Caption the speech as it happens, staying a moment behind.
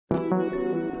Yo,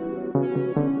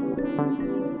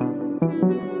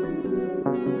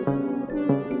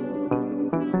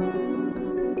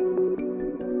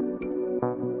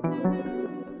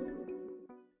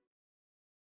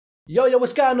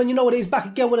 what's going on? You know what it is, back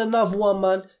again with another one,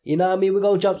 man. You know what I mean? We're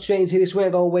going to jump straight into this. We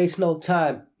ain't going to waste no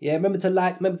time. Yeah, remember to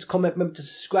like, remember to comment, remember to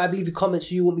subscribe. Leave your comments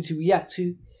who you want me to react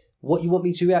to, what you want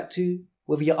me to react to,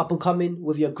 whether you're up and coming,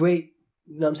 whether you're great,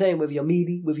 you know what I'm saying, whether you're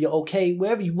meaty, whether you're okay,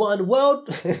 wherever you want in the world.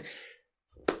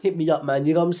 Hit me up, man,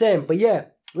 you know what I'm saying? But yeah,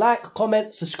 like,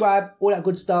 comment, subscribe, all that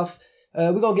good stuff.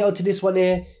 We're going to get on to this one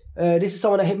here. This is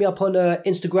someone that hit me up on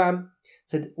Instagram.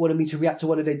 Said wanted me to react to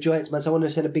one of their joints, man. So I want to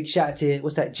send a big shout out to,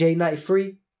 what's that,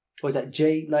 Jay.93? Or is that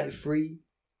Jay.93?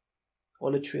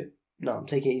 On a Trip? No, I'm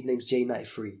taking it, his name's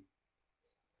Jay.93.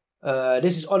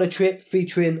 This is On a Trip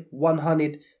featuring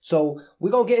 1hunnid. So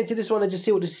we're going to get into this one and just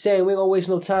see what this is saying. We ain't going to waste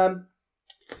no time.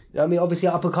 You know what I mean? Obviously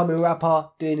an up and coming rapper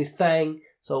doing his thing.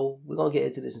 So we're going to get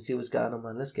into this and see what's going on,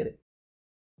 man. Let's get it.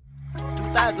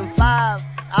 2005,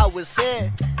 I was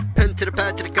here. Into the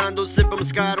patch of the condo, sip on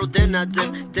Moscato, then I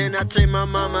dip. Then I take my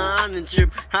mama on and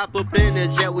chip. Hop up in the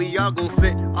jet, we all gon'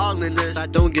 fit all in this. I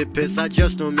don't get pissed, I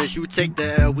just don't miss. You take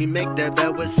the L, we make that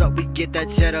bet. What's up, we get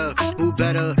that cheddar. Who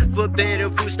better?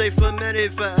 Forbidden food, stay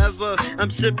fermented forever.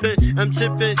 I'm sipping, I'm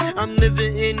tipping. I'm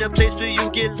living in a place where you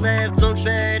get left on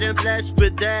fed and blessed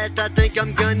with that. I think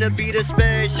I'm gonna be the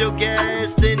special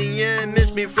guest. In the end,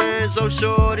 miss me friends. Oh,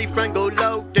 shorty, friend go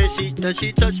low. Then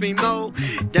she touch me more.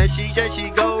 Then she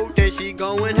go. Then she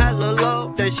going hella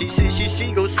low. Then she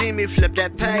go see me flip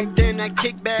that pack. Then I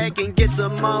kick back and get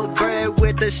some more bread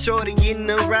with the shorty in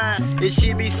the ride. And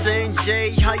she be saying,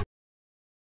 Jay, how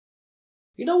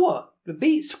you know what? The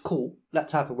beat's cool, that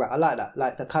type of rap. I like that.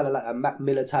 Like the kind of like a Mac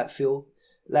Miller type feel.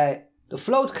 Like the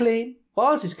flow's clean,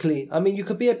 bars is clean. I mean, you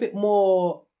could be a bit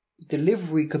more,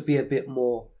 delivery could be a bit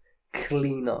more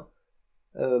cleaner.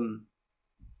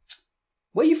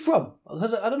 Where you from?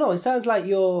 Because I don't know, it sounds like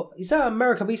you sound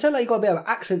American, but you sound like you got a bit of an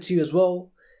accent to you as well.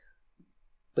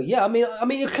 But yeah, I mean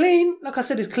you're clean. Like I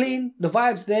said, it's clean. The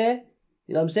vibe's there.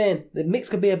 You know what I'm saying? The mix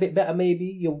could be a bit better maybe.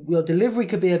 Your delivery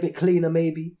could be a bit cleaner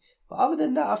maybe. But other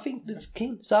than that, I think it's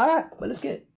clean. It's alright. But let's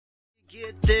get it.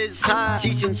 get this high.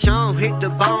 Teaching Chong, hit the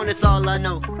bone, that's all I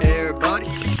know. Everybody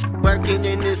working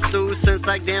in this stew since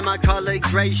like damn I call it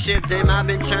great shift. Damn I've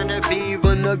been trying to be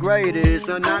even the greatest.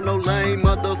 I'm not no lame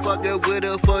motherfucker with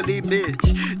a funny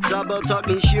bitch. Talk about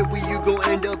talking shit where you gon'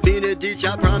 end up in a ditch.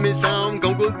 I promise I'm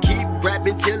gon' go keep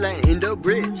rapping till I end up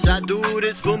rich. I do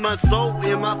this for my soul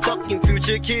and my fucking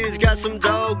future kids. Got some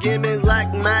dog in me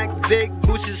like Mac, big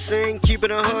Boosie sing, keep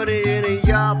it 100 in a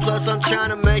yard. Plus I'm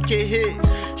trying to make it hit.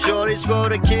 Shorty's for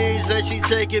the kids and she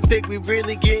take it pick. We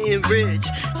really getting rich.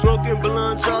 Smoking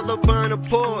blunts all up on the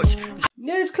porch.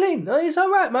 Yeah, it's clean. It's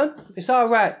alright, man. It's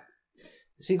alright.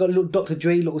 So you got a little Dr.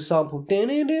 Dre little sample. But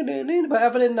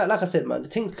other than that, like I said, man, the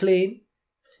thing's clean.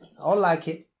 I don't like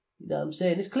it. You know what I'm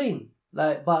saying? It's clean.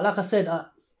 But like I said,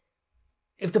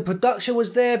 if the production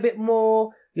was there a bit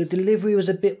more, your delivery was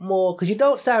a bit more, because you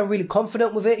don't sound really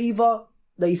confident with it either.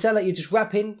 Like you sound like you're just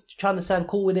rapping, trying to sound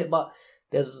cool with it, but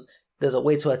there's a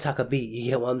way to attack a beat. You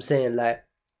get what I'm saying? Like,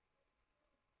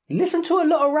 listen to a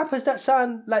lot of rappers that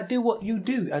sound like do what you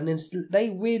do, and then they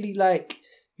really like,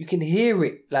 you can hear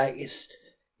it. Like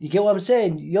you get what I'm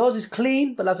saying? Yours is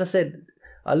clean, but like I said,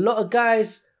 a lot of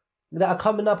guys that are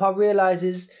coming up, I realise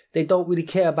is they don't really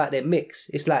care about their mix.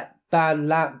 It's like band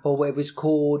lamp or whatever it's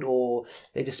called, or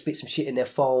they just spit some shit in their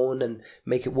phone and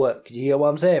make it work. You hear what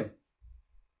I'm saying?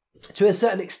 To a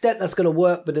certain extent, that's gonna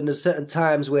work, but then there's certain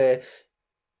times where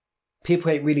people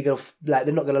ain't really gonna like.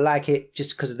 They're not gonna like it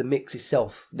just because of the mix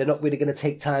itself. They're not really gonna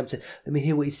take time to let me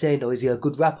hear what he's saying. Though, is he a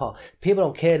good rapper? People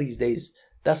don't care these days.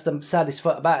 That's the saddest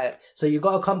part about it. So you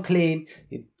gotta come clean.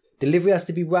 Your delivery has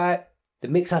to be right. The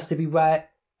mix has to be right,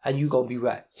 and you gonna be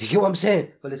right. You get what I'm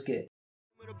saying? But let's get it.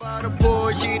 About a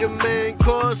board, she the main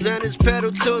course, and it's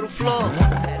pedal to the floor.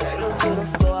 Pedal to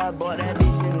the floor, I bought that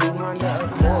bitch a new Honda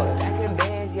Accord. Stacking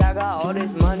bands, yeah, I got all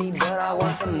this money, but I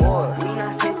want some more. We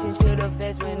not switching to the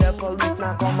fence when the police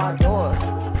knock on my door.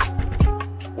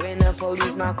 When the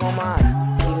police knock on my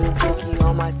Picky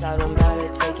on my side, I'm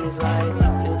about to take his life.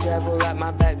 The devil at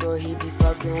my back door, he be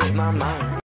fucking with my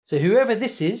mind. So whoever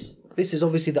this is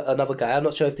obviously another guy. I'm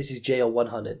not sure if this is Jay or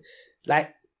 1hunnid.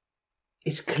 Like,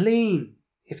 it's clean.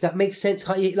 If that makes sense,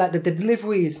 can't you? Like the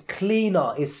delivery is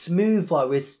cleaner, it's smoother,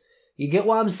 you get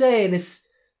what I'm saying? It's,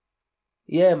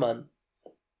 yeah, man.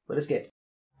 But let's get it.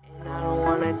 And I don't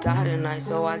wanna die tonight,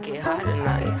 so I get high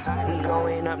tonight. We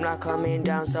going up, not coming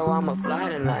down, so I'ma fly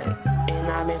tonight. And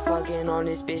I've been fucking on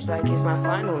this bitch like it's my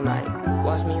final night.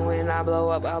 Watch me when I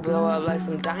blow up, I'll blow up like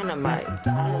some dynamite.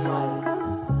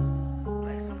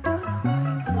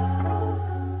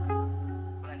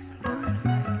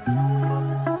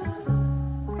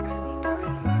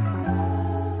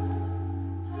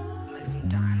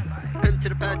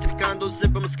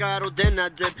 Moscato, then I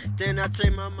dip. Then I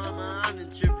take my mama on the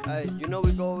chip. Hey, you know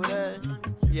we go over there?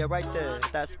 Yeah, right there.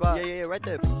 That spot. Yeah, right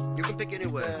there. You can pick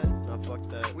anywhere. Nah, fuck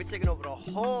that. We're taking over the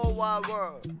whole wide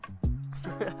world.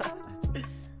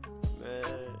 Man,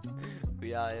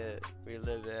 we out here. We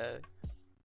live there.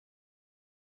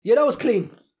 Yeah, that was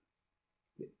clean.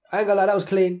 I ain't gonna lie, that was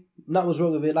clean. Nothing was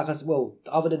wrong with it. Like I said, well,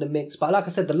 other than the mix. But like I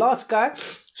said, the last guy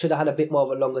should have had a bit more of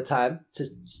a longer time to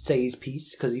say his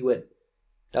piece because he went.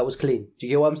 That was clean. Do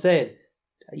you get what I'm saying?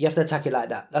 You have to attack it like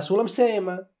that. That's all I'm saying,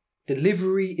 man.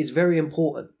 Delivery is very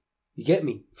important. You get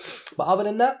me? But other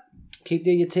than that, keep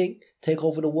doing your thing. Take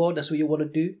over the world. That's what you want to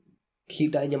do.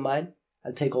 Keep that in your mind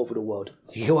and take over the world.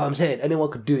 You get what I'm saying?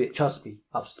 Anyone could do it. Trust me.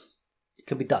 It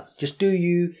can be done. Just do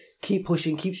you. Keep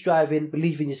pushing. Keep striving.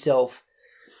 Believe in yourself.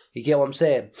 You get what I'm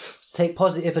saying? Take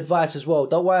positive advice as well.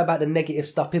 Don't worry about the negative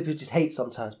stuff. People just hate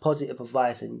sometimes. Positive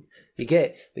advice and you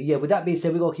get it. But yeah, with that being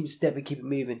said, we're going to keep stepping, keep it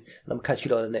moving. And I'm going to catch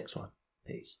you on the next one.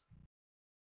 Peace.